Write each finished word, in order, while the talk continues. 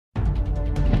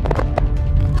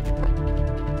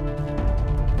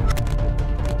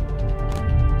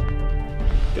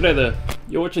G'day there,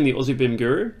 you're watching the Aussie BIM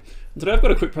Guru. And today I've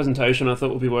got a quick presentation I thought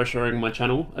would be worth sharing on my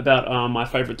channel about my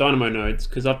favourite Dynamo nodes,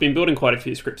 because I've been building quite a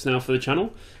few scripts now for the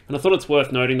channel, and I thought it's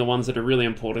worth noting the ones that are really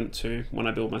important to when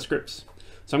I build my scripts.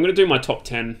 So I'm going to do my top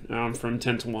 10 from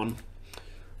 10 to 1.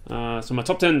 So my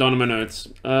top 10 Dynamo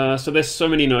nodes. So there's so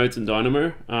many nodes in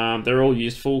Dynamo, they're all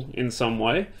useful in some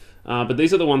way, but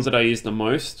these are the ones that I use the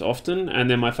most often, and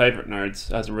they're my favourite nodes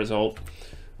as a result.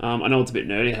 I know it's a bit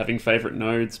nerdy having favorite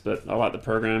nodes, but I like the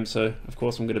program, so of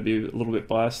course I'm going to be a little bit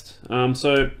biased.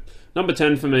 So number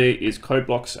 10 for me is code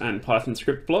blocks and Python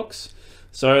script blocks,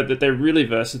 so that they're really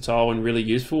versatile and really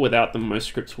useful. Without them, most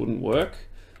scripts wouldn't work.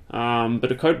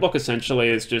 But a code block essentially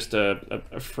is just a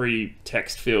free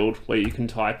text field where you can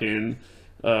type in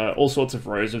all sorts of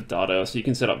rows of data. So you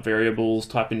can set up variables,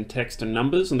 type in text and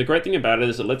numbers, and the great thing about it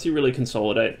is it lets you really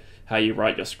consolidate how you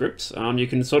write your scripts. You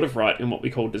can sort of write in what we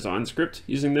call design script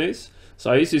using these.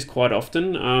 So I use these quite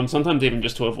often, sometimes even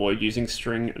just to avoid using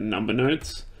string and number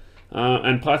nodes.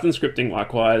 And Python scripting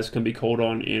likewise can be called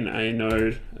on in a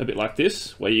node a bit like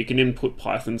this, where you can input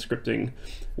Python scripting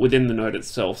within the node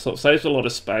itself. So it saves a lot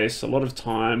of space, a lot of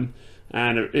time,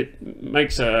 and it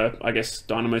makes, I guess,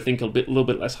 Dynamo think a little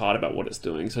bit less hard about what it's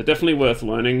doing. So definitely worth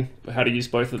learning how to use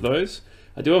both of those.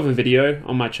 I do have a video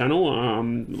on my channel.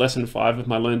 Lesson 5 of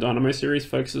my Learn Dynamo series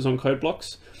focuses on code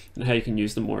blocks and how you can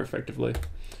use them more effectively.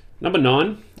 Number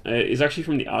 9 is actually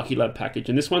from the Archilab package,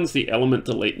 and this one's the element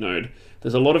delete node.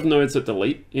 There's a lot of nodes that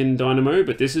delete in Dynamo,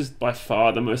 but this is by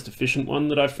far the most efficient one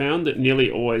that I've found, that nearly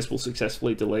always will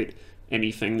successfully delete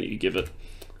anything that you give it.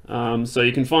 So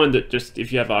you can find that just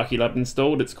if you have Archilab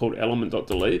installed, it's called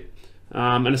element.delete.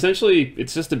 And essentially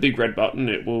it's just a big red button.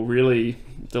 It will really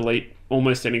delete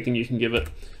almost anything you can give it.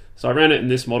 So I ran it in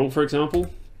this model, for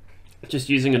example, just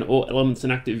using an all elements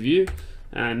in active view,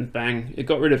 and bang, it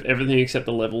got rid of everything except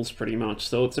the levels pretty much.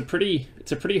 So it's a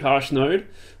pretty harsh node,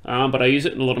 but I use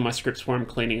it in a lot of my scripts where I'm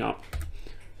cleaning up.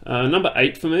 Number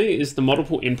 8 for me is the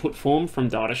multiple input form from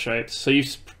data shapes. So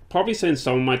you've probably seen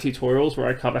some of my tutorials where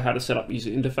I cover how to set up user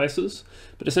interfaces,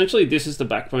 but essentially this is the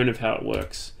backbone of how it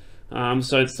works.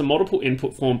 So it's the multiple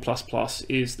input form ++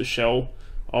 is the shell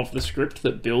of the script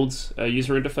that builds a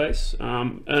user interface,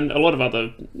 and a lot of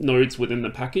other nodes within the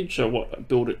package are what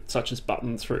build it, such as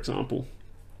buttons, for example.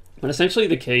 But essentially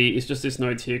the key is just this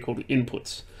node here called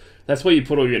inputs. That's where you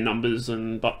put all your numbers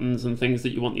and buttons and things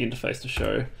that you want the interface to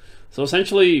show. So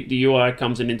essentially the UI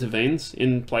comes and intervenes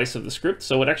in place of the script,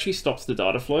 so it actually stops the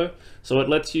data flow. So it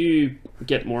lets you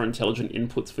get more intelligent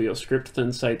inputs for your script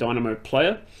than, say, Dynamo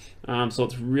Player. So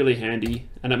it's really handy,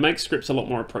 and it makes scripts a lot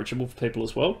more approachable for people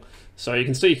as well. So you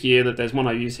can see here that there's one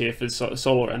I use here for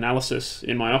solar analysis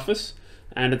in my office,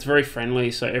 and it's very friendly.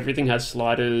 So everything has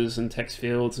sliders and text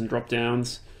fields and drop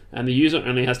downs, and the user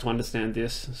only has to understand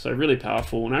this. So really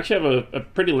powerful. And I actually have a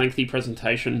pretty lengthy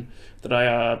presentation that I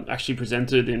actually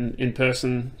presented in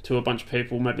person to a bunch of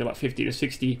people, maybe like 50 to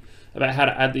 60, about how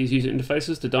to add these user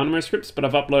interfaces to Dynamo scripts, but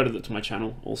I've uploaded it to my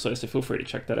channel also, so feel free to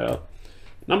check that out.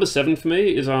 Number 7 for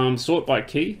me is sort by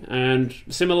key, and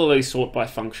similarly sort by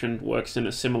function works in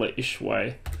a similar-ish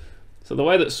way. So the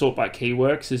way that sort by key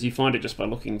works is you find it just by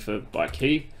looking for by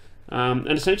key, and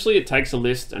essentially it takes a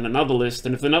list and another list,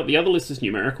 and if the other list is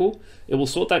numerical, it will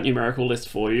sort that numerical list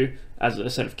for you as a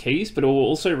set of keys, but it will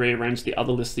also rearrange the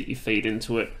other list that you feed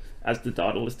into it as the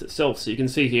data list itself. So you can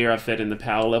see here I've fed in the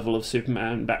power level of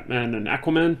Superman, Batman and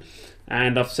Aquaman,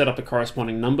 and I've set up a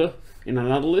corresponding number in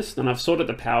another list, and I've sorted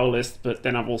the power list, but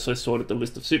then I've also sorted the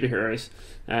list of superheroes.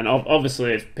 And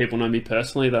obviously, if people know me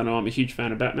personally, they know I'm a huge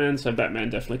fan of Batman, so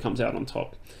Batman definitely comes out on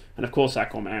top. And of course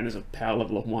Aquaman is a power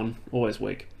level of 1, always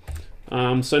weak.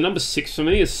 So number 6 for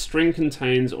me is string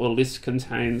contains or list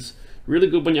contains. Really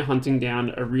good when you're hunting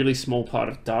down a really small part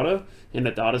of data in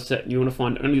a data set, and you want to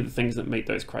find only the things that meet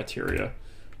those criteria.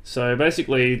 So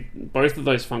basically, both of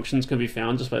those functions can be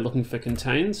found just by looking for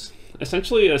contains.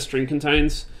 Essentially, a string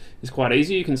contains is quite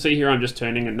easy. You can see here I'm just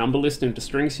turning a number list into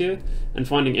strings here and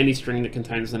finding any string that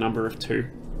contains the number of 2.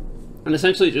 And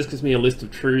essentially it just gives me a list of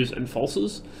trues and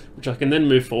falses, which I can then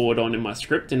move forward on in my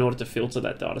script in order to filter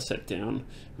that data set down.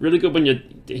 Really good when you're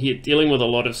dealing with a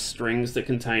lot of strings that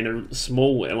contain a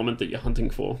small element that you're hunting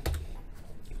for.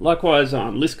 Likewise,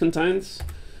 list contains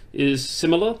is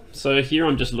similar. So here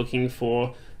I'm just looking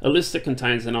for a list that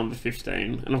contains the number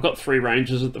 15, and I've got 3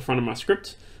 ranges at the front of my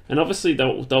script. And obviously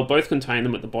they'll both contain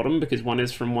them at the bottom, because one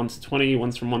is from 1 to 20,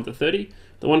 one's from 1 to 30.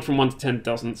 The one from 1 to 10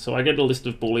 doesn't, so I get a list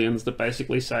of booleans that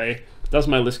basically say, does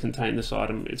my list contain this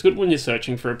item? It's good when you're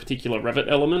searching for a particular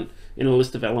Revit element in a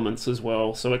list of elements as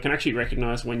well, so it can actually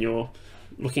recognize when you're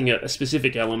looking at a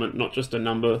specific element, not just a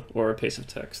number or a piece of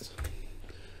text.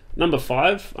 Number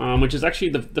 5, which is actually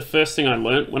the first thing I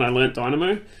learnt when I learnt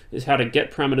Dynamo, is how to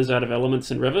get parameters out of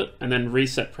elements in Revit and then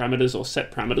reset parameters or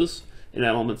set parameters in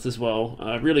elements as well.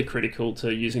 Really critical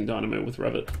to using Dynamo with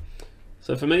Revit.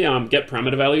 So for me,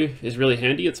 GetParameterValue is really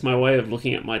handy. It's my way of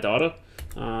looking at my data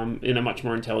in a much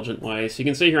more intelligent way. So you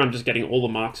can see here I'm just getting all the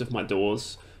marks of my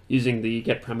doors using the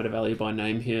GetParameterValue by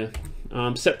name here.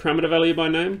 SetParameterValue by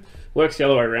name works the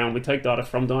other way around. We take data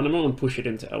from Dynamo and push it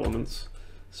into elements.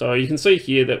 So you can see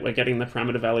here that we're getting the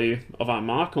parameter value of our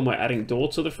mark and we're adding door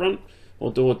to the front,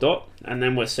 or door dot, and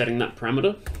then we're setting that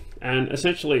parameter. And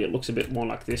essentially it looks a bit more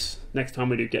like this next time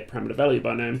we do get parameter value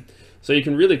by name. So you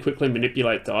can really quickly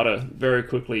manipulate data very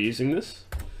quickly using this.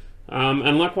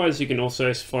 And likewise, you can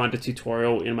also find a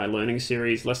tutorial in my learning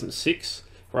series, lesson 6,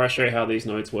 where I show you how these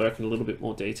nodes work in a little bit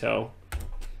more detail.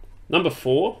 Number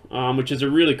 4, which is a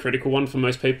really critical one for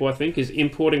most people, I think, is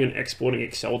importing and exporting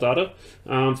Excel data.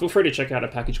 Feel free to check out a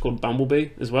package called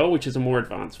Bumblebee as well, which is a more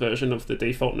advanced version of the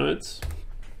default nodes.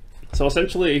 So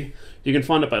essentially, you can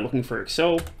find it by looking for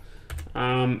Excel.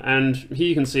 And here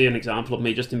you can see an example of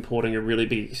me just importing a really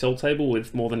big Excel table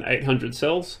with more than 800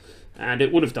 cells. And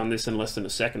it would have done this in less than a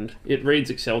second. It reads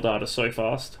Excel data so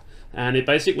fast, and it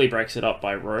basically breaks it up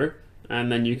by row.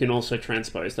 And then you can also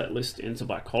transpose that list into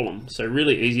by column. So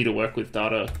really easy to work with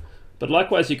data. But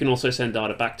likewise, you can also send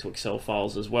data back to Excel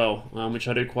files as well, which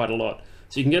I do quite a lot.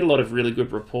 So you can get a lot of really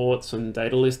good reports and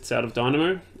data lists out of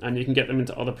Dynamo, and you can get them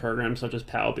into other programs such as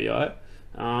Power BI.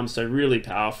 So really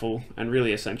powerful and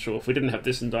really essential. If we didn't have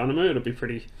this in Dynamo, it'd be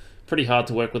pretty hard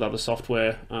to work with other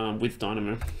software with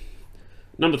Dynamo.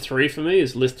 Number 3 for me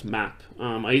is ListMap.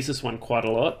 I use this one quite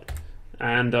a lot.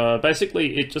 And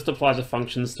basically it just applies the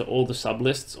functions to all the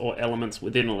sublists or elements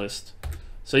within a list.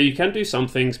 So you can do some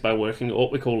things by working at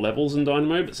what we call levels in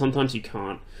Dynamo, but sometimes you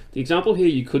can't. The example here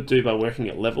you could do by working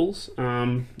at levels,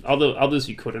 others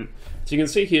you couldn't. So you can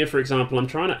see here, for example, I'm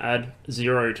trying to add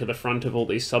 0 to the front of all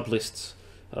these sublists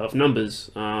of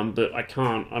numbers, but I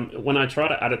can't. When I try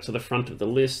to add it to the front of the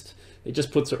list, it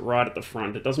just puts it right at the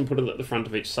front. It doesn't put it at the front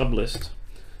of each sublist.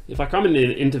 If I come in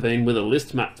and intervene with a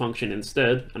ListMap function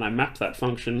instead, and I map that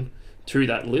function to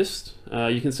that list,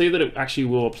 you can see that it actually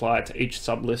will apply to each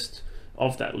sublist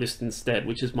of that list instead,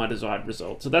 which is my desired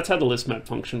result. So that's how the ListMap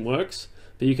function works,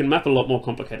 but you can map a lot more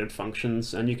complicated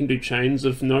functions, and you can do chains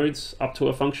of nodes up to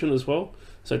a function as well.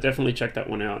 So definitely check that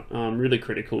one out. Really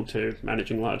critical to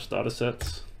managing large data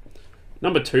sets.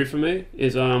 Number 2 for me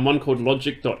is one called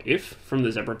LogicIf from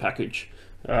the Zebra package.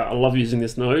 I love using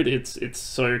this node. It's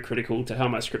so critical to how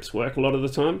my scripts work a lot of the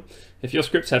time. If your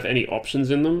scripts have any options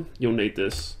in them, you'll need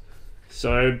this.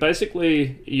 So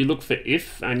basically, you look for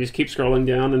if and you just keep scrolling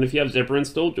down, and if you have Zebra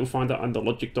installed, you'll find it under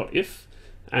LogicIf.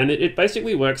 And it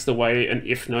basically works the way an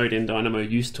if node in Dynamo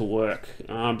used to work.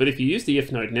 But if you use the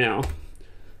if node now,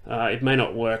 it may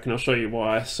not work, and I'll show you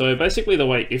why. So basically the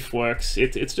way if works,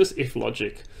 it's just if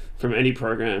logic from any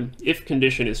program. If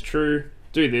condition is true,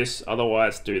 do this,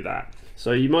 otherwise do that.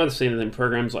 So you might have seen it in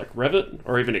programs like Revit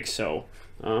or even Excel.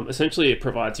 Essentially, it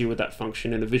provides you with that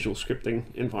function in a visual scripting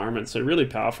environment, so really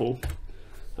powerful.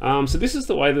 So this is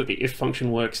the way that the if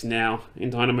function works now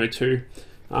in Dynamo 2,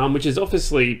 which is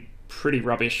obviously pretty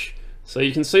rubbish. So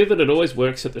you can see that it always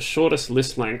works at the shortest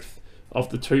list length of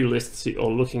the 2 lists that you're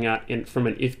looking at from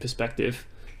an if perspective.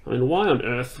 I mean, why on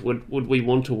earth would we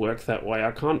want to work that way?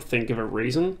 I can't think of a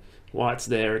reason why it's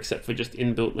there except for just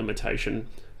inbuilt limitation.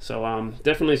 So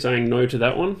definitely saying no to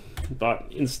that one, but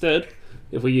instead,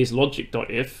 if we use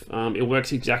LogicIf, it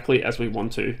works exactly as we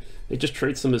want to. It just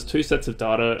treats them as 2 sets of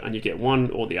data and you get one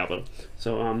or the other.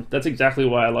 So that's exactly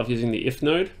why I love using the if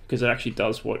node, because it actually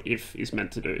does what if is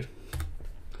meant to do.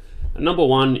 And number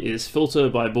 1 is filter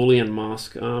by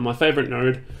BooleanMask, my favorite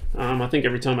node. I think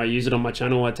every time I use it on my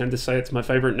channel, I tend to say it's my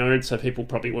favorite node, so people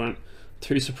probably weren't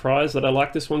too surprised that I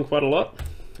like this one quite a lot.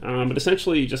 But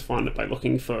essentially you just find it by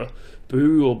looking for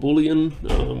boo or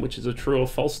boolean, which is a true or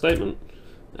false statement.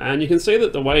 And you can see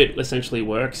that the way it essentially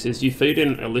works is you feed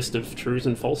in a list of trues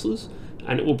and falses,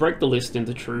 and it will break the list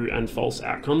into true and false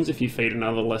outcomes if you feed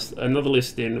another list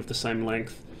in of the same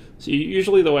length. So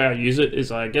usually the way I use it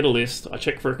is I get a list, I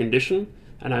check for a condition,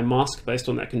 and I mask based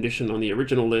on that condition on the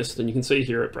original list, and you can see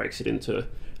here it breaks it into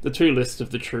the 2 lists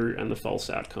of the true and the false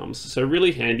outcomes. So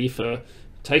really handy for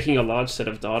taking a large set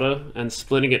of data and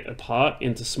splitting it apart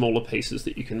into smaller pieces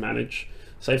that you can manage.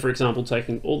 Say for example,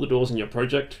 taking all the doors in your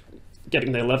project,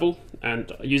 getting their level,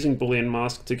 and using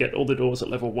BooleanMask to get all the doors at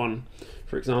level 1,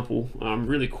 for example,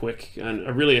 really quick and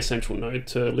a really essential node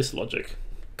to list logic.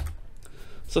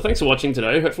 So thanks for watching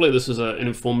today. Hopefully this was an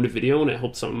informative video and it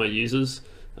helped some of my users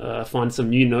find some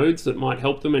new nodes that might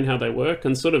help them in how they work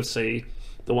and sort of see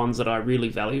the ones that I really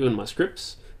value in my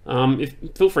scripts.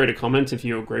 Feel free to comment if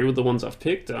you agree with the ones I've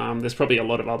picked. There's probably a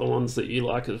lot of other ones that you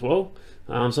like as well.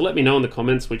 So let me know in the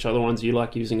comments which other ones you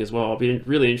like using as well. I'll be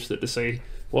really interested to see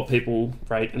what people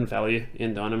rate and value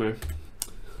in Dynamo.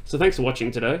 So thanks for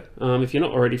watching today. If you're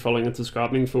not already following and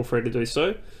subscribing, feel free to do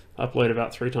so. I upload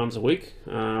about 3 times a week,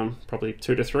 probably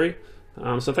 2 to 3.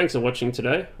 So thanks for watching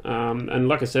today. And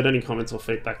like I said, any comments or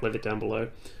feedback, leave it down below.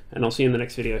 And I'll see you in the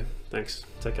next video. Thanks.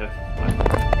 Take care.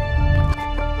 Bye.